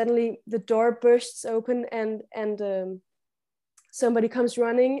 and suddenly the door bursts open, and somebody comes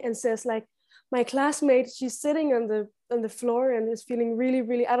running and says, like, my classmate, she's sitting on the floor and is feeling really,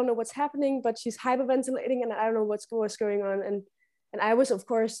 really, I don't know what's happening, but she's hyperventilating, and I don't know what's going on. And I was, of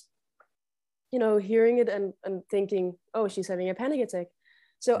course, hearing it and thinking, oh, she's having a panic attack.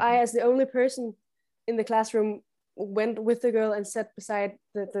 So I, as the only person in the classroom, went with the girl and sat beside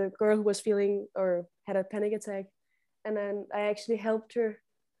the girl who was feeling or had a panic attack. And then I actually helped her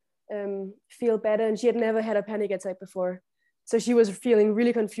feel better. And she had never had a panic attack before. So she was feeling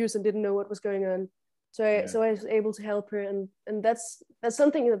really confused and didn't know what was going on. So I was able to help her. And that's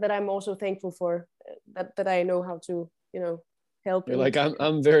something that I'm also thankful for, that I know how to, help. You're like,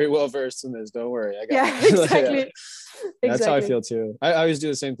 I'm very well versed in this. Don't worry. I got yeah, exactly. Yeah. That's how I feel too. I always do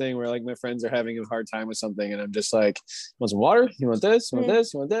the same thing where, like, my friends are having a hard time with something, and I'm just like, you want some water? You want this? You want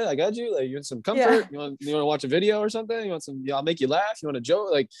this? You want that? I got you. Like, you want some comfort? You want to watch a video or something? You want some? I'll make you laugh. You want a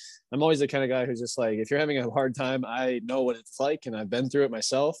joke? Like, I'm always the kind of guy who's just like, if you're having a hard time, I know what it's like, and I've been through it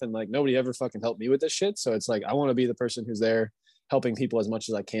myself, and like nobody ever fucking helped me with this shit. So it's like, I want to be the person who's there helping people as much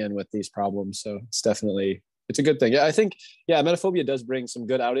as I can with these problems. So it's a good thing. Yeah, I think, emetophobia does bring some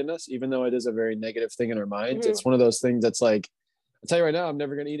good out in us, even though it is a very negative thing in our minds. It's one of those things that's like, I'll tell you right now, I'm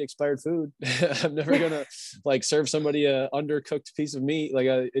never going to eat expired food. I'm never going to like serve somebody a undercooked piece of meat. Like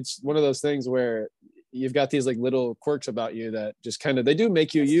it's one of those things where you've got these like little quirks about you that just kind of, they do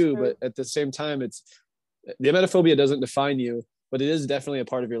make you you, but at the same time, the emetophobia doesn't define you, but it is definitely a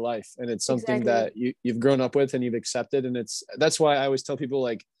part of your life. And it's something that you've grown up with and you've accepted. And that's why I always tell people,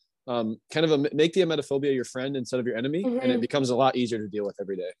 like, make the emetophobia your friend instead of your enemy, and it becomes a lot easier to deal with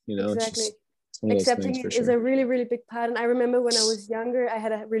every day. Exactly. Accepting it is a really, really big part. And I remember when I was younger, I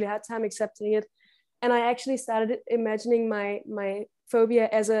had a really hard time accepting it, and I actually started imagining my phobia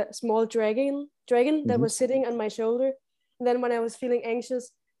as a small dragon that was sitting on my shoulder. And then when I was feeling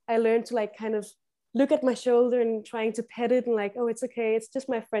anxious, I learned to like kind of look at my shoulder and trying to pet it and like, oh, it's okay, it's just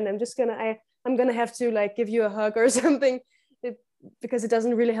my friend. I'm gonna have to like give you a hug or something. Because it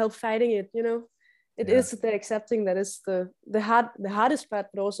doesn't really help fighting it, It is the accepting that is the hardest part,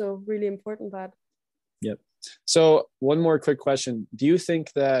 but also really important part. Yep. So one more quick question. Do you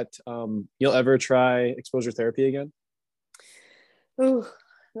think that you'll ever try exposure therapy again? Oh,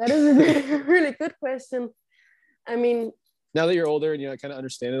 that is a really good question. I mean, Now that you're older and you kind of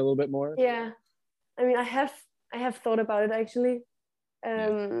understand it a little bit more. yeah. I mean, I have thought about it actually,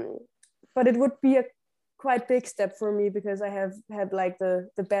 but it would be a quite big step for me because I have had like the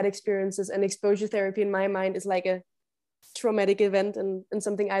bad experiences, and exposure therapy in my mind is like a traumatic event and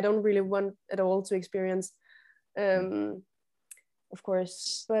something I don't really want at all to experience. Of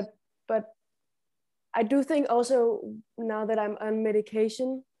course, but I do think also now that I'm on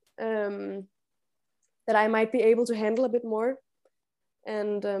medication, that I might be able to handle a bit more,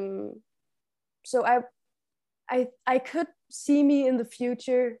 and so I could see me in the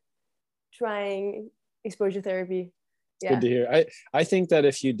future trying exposure therapy. Yeah. Good to hear. I think that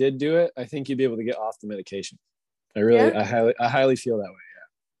if you did do it, I think you'd be able to get off the medication. Yeah. I highly feel that way. Yeah.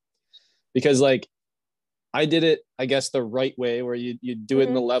 Because like I did it, I guess, the right way where you do it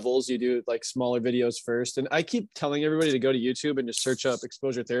in the levels, you do like smaller videos first. And I keep telling everybody to go to YouTube and just search up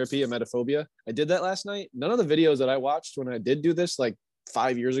exposure therapy, emetophobia. I did that last night. None of the videos that I watched when I did do this, like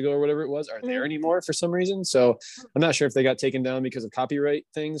 5 years ago or whatever it was, are there anymore for some reason. So I'm not sure if they got taken down because of copyright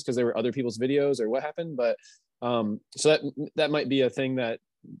things, because they were other people's videos or what happened. But so that might be a thing that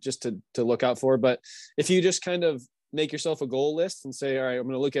just to look out for. But if you just kind of make yourself a goal list and say, all right, I'm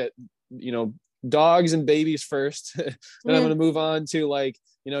going to look at, dogs and babies first, then I'm going to move on to like,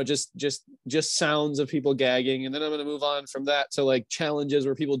 just sounds of people gagging. And then I'm going to move on from that to like challenges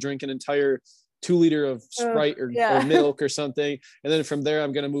where people drink an entire 2 liter of Sprite or milk or something. And then from there,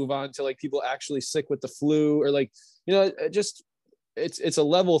 I'm going to move on to like people actually sick with the flu or like, just it's a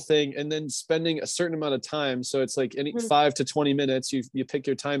level thing. And then spending a certain amount of time. So it's like any 5 to 20 minutes, you pick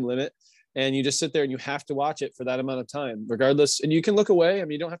your time limit and you just sit there and you have to watch it for that amount of time, regardless. And you can look away. I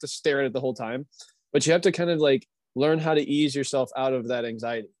mean, you don't have to stare at it the whole time, but you have to kind of like learn how to ease yourself out of that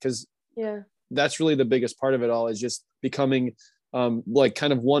anxiety. Cause that's really the biggest part of it all, is just becoming like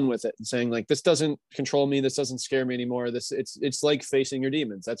kind of one with it and saying like, this doesn't control me. This doesn't scare me anymore. It's like facing your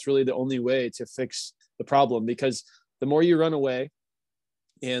demons. That's really the only way to fix the problem, because the more you run away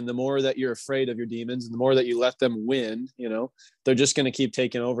and the more that you're afraid of your demons and the more that you let them win, they're just going to keep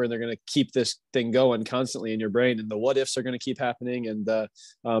taking over and they're going to keep this thing going constantly in your brain. And the what ifs are going to keep happening,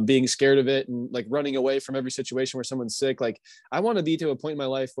 and being scared of it and like running away from every situation where someone's sick. Like I want to be to a point in my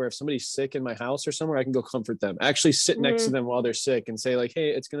life where if somebody's sick in my house or somewhere, I can go comfort them, actually sit next to them while they're sick and say like, hey,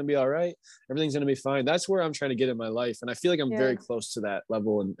 it's going to be all right. Everything's going to be fine. That's where I'm trying to get in my life. And I feel like I'm very close to that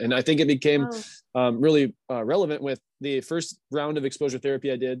level. And I think it became really relevant with the first round of exposure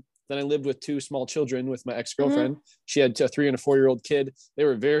therapy I did. Then I lived with 2 small children with my ex-girlfriend. She had a 3 and a 4-year-old kid. They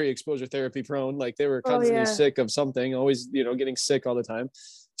were very exposure therapy prone. Like they were constantly sick of something, always, getting sick all the time.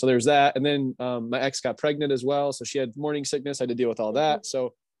 So there's that. And then my ex got pregnant as well. So she had morning sickness. I had to deal with all that.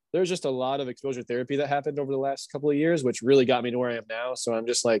 So there's just a lot of exposure therapy that happened over the last couple of years, which really got me to where I am now. So I'm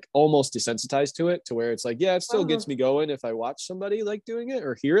just like almost desensitized to it, to where it's like, yeah, it still gets me going if I watch somebody like doing it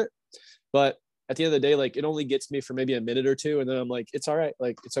or hear it. But at the end of the day, like it only gets me for maybe a minute or 2. And then I'm like, it's all right.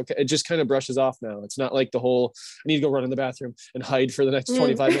 Like, it's okay. It just kind of brushes off now. It's not like the whole, I need to go run in the bathroom and hide for the next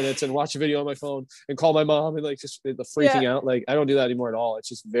 25 minutes and watch a video on my phone and call my mom and like just the freaking out. Like, I don't do that anymore at all. It's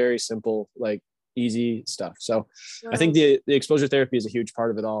just very simple, like easy stuff. So I think the exposure therapy is a huge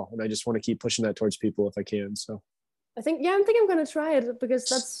part of it all. And I just want to keep pushing that towards people if I can. So I think I'm going to try it, because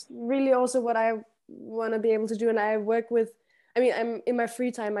that's really also what I want to be able to do. And I work with, I'm in my free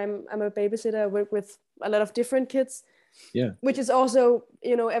time, I'm a babysitter. I work with a lot of different kids, which is also,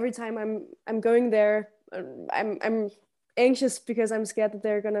 every time I'm going there, I'm anxious because I'm scared that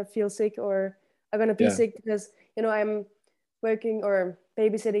they're going to feel sick or are going to be sick, because, I'm working or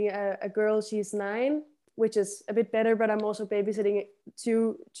babysitting a girl. She's 9, which is a bit better, but I'm also babysitting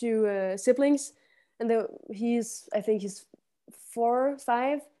two siblings. And I think he's 4,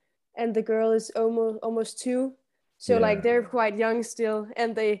 5, and the girl is almost 2. So like they're quite young still,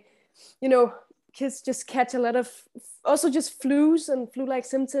 and they, kids just catch a lot of also just flus and flu-like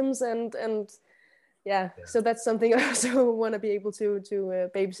symptoms, and so that's something I also want to be able to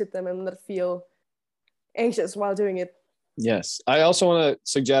babysit them and not feel anxious while doing it. Yes, I also want to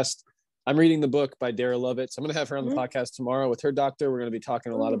suggest, I'm reading the book by Dara Lovitz. I'm going to have her on the podcast tomorrow with her doctor. We're going to be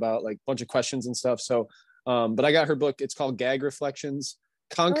talking a lot about like a bunch of questions and stuff. So, but I got her book. It's called Gag Reflections: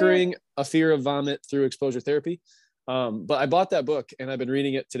 Conquering a Fear of Vomit Through Exposure Therapy. But I bought that book and I've been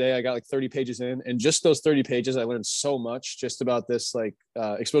reading it today. I got like 30 pages in, and just those 30 pages, I learned so much just about this, like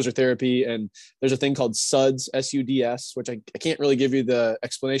exposure therapy. And there's a thing called SUDS, SUDS, which I can't really give you the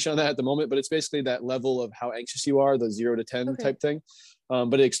explanation on that at the moment, but it's basically that level of how anxious you are, the 0 to 10 type thing.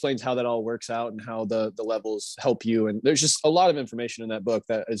 But it explains how that all works out and how the levels help you. And there's just a lot of information in that book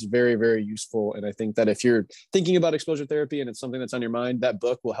that is very, very useful. And I think that if you're thinking about exposure therapy and it's something that's on your mind, that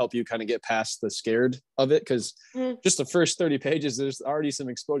book will help you kind of get past the scared of it. Cause just the first 30 pages, there's already some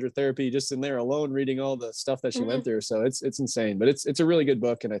exposure therapy just in there alone, reading all the stuff that she went through. So it's insane, but it's a really good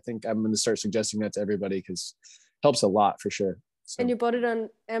book. And I think I'm going to start suggesting that to everybody because it helps a lot for sure. So, And you bought it on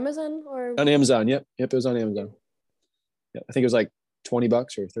Amazon or? on Amazon. Yep. It was on Amazon. Yeah. I think it was like $20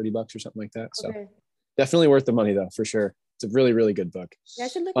 or $30 or something like that. So definitely worth the money though, for sure. It's a really, really good book. Yeah, I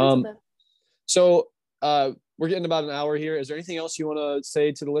should look into that. So we're getting about an hour here. Is there anything else you want to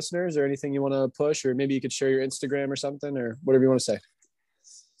say to the listeners or anything you want to push, or maybe you could share your Instagram or something or whatever you want to say?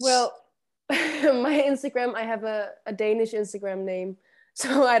 Well, my Instagram, I have a Danish Instagram name.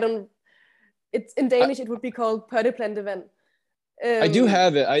 So it's in Danish, it would be called Potteplanteven. I do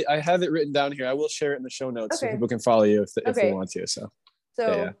have it. I have it written down here. I will share it in the show notes so people can follow you if they want to. So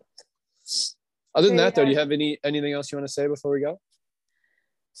yeah. Other than that, though, do you have anything else you want to say before we go?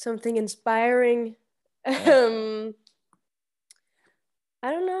 Something inspiring. I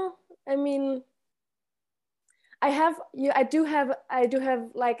don't know. I mean, I do have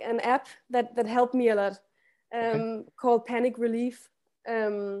like an app that helped me a lot, called Panic Relief.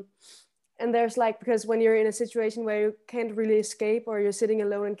 And there's like, because when you're in a situation where you can't really escape or you're sitting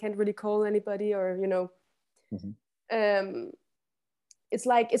alone and can't really call anybody or, it's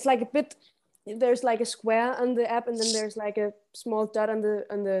like a bit, there's like a square on the app and then there's like a small dot on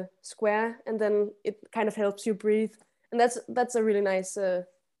the square and then it kind of helps you breathe. And that's a really nice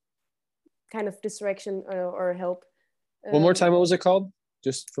kind of distraction or help. One more time, what was it called?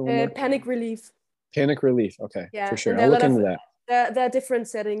 Just for one more? Panic Relief. Panic Relief. Okay, yeah, for sure. I'll look into that. There are different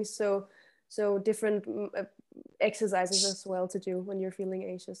settings, so different exercises as well to do when you're feeling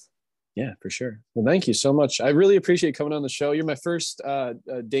anxious. Yeah, for sure. Well, thank you so much. I really appreciate coming on the show. You're my first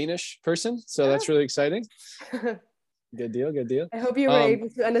Danish person, so that's really exciting. Good deal. Good deal. I hope you were able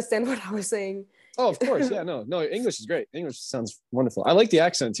to understand what I was saying. Oh, of course. Yeah, no, English is great. English sounds wonderful. I like the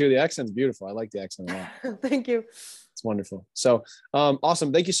accent too. The accent's beautiful. I like the accent a lot. Thank you. It's wonderful. So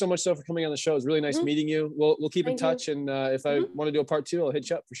awesome. Thank you so much, though, for coming on the show. It's really nice meeting you. We'll keep in touch. And if I want to do a part 2, I'll hit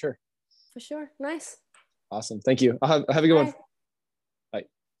you up for sure. For sure. Nice. Awesome. Thank you. Have a good one. Bye.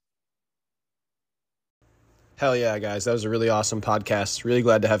 Hell yeah, guys. That was a really awesome podcast. Really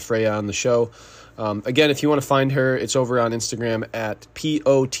glad to have Freja on the show. Again, if you want to find her, it's over on Instagram at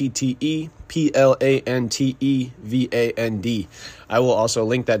POTTEPLANTEVAND. I will also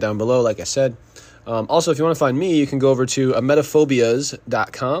link that down below, like I said. Also, if you want to find me, you can go over to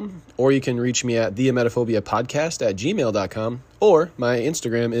emetophobias.com, or you can reach me at theemetophobiapodcast@gmail.com, or my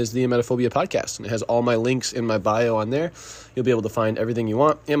Instagram is theemetophobiapodcast, and it has all my links in my bio on there. You'll be able to find everything you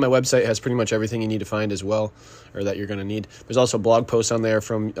want, and my website has pretty much everything you need to find as well, or that you're going to need. There's also blog posts on there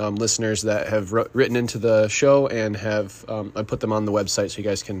from listeners that have written into the show, and have I put them on the website so you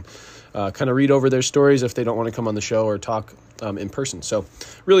guys can kind of read over their stories if they don't want to come on the show or talk in person. So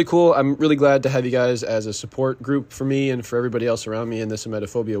really cool. I'm really glad to have you guys as a support group for me and for everybody else around me in this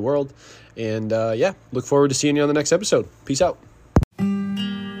emetophobia world. And look forward to seeing you on the next episode. Peace out.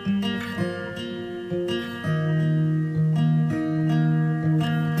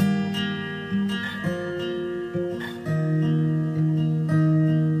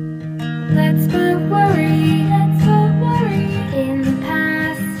 Let's not worry.